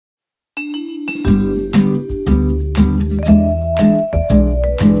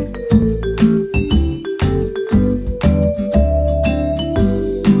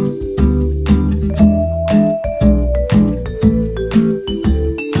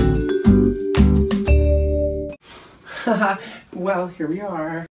Well, here we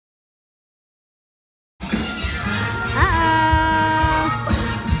are.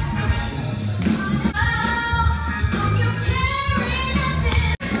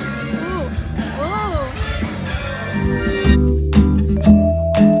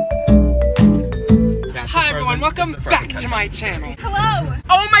 Hi everyone, welcome back to my channel. Hello!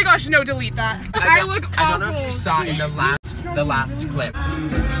 Oh my gosh, no, delete that. I look awful. I don't know if you saw in the last clip.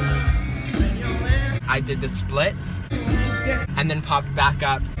 I did the splits and then popped back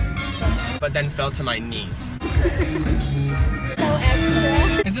up, but then fell to my knees. So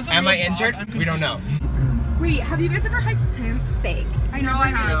extra. Am I injured? We don't know. Wait, have you guys ever hiked Tim? Fake. I know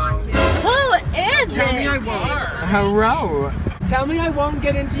I really want to. Who is Tell me I it? won't. Hello. Tell me I won't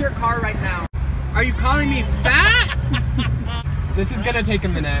get into your car right now. Are you calling me fat? This is gonna take a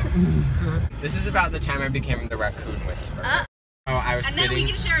minute. This is about the time I became the raccoon whisperer. Oh, I was sitting. And then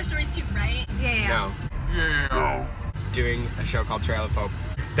we can share our stories too, right? Yeah. No. Doing a show called Trail of Hope.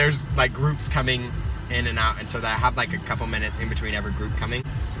 There's like groups coming in and out, and so that I have like a couple minutes in between every group coming.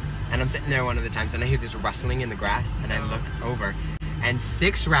 And I'm sitting there one of the times, and I hear this rustling in the grass, and I look over, and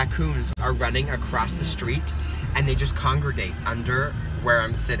 6 raccoons are running across the street, and they just congregate under where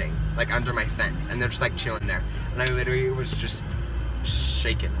I'm sitting, like under my fence, and they're just like chilling there. And I literally was just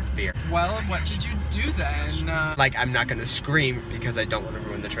shaken with fear. Well, what did you do then? Like, I'm not gonna scream because I don't want to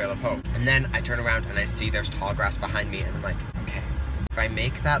ruin the Trail of Hope. And then I turn around and I see there's tall grass behind me, and I'm like, okay, if I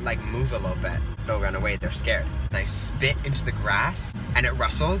make that like move a little bit, they'll run away, they're scared. And I spit into the grass and it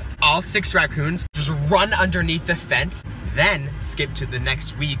rustles. All 6 raccoons just run underneath the fence, then skip to the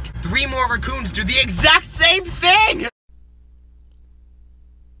next week. 3 more raccoons do the exact same thing!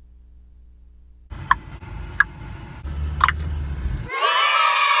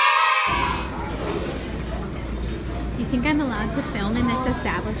 You think I'm allowed to film in this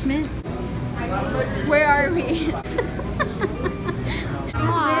establishment? Where are we?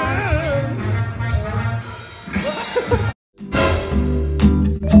 Aww.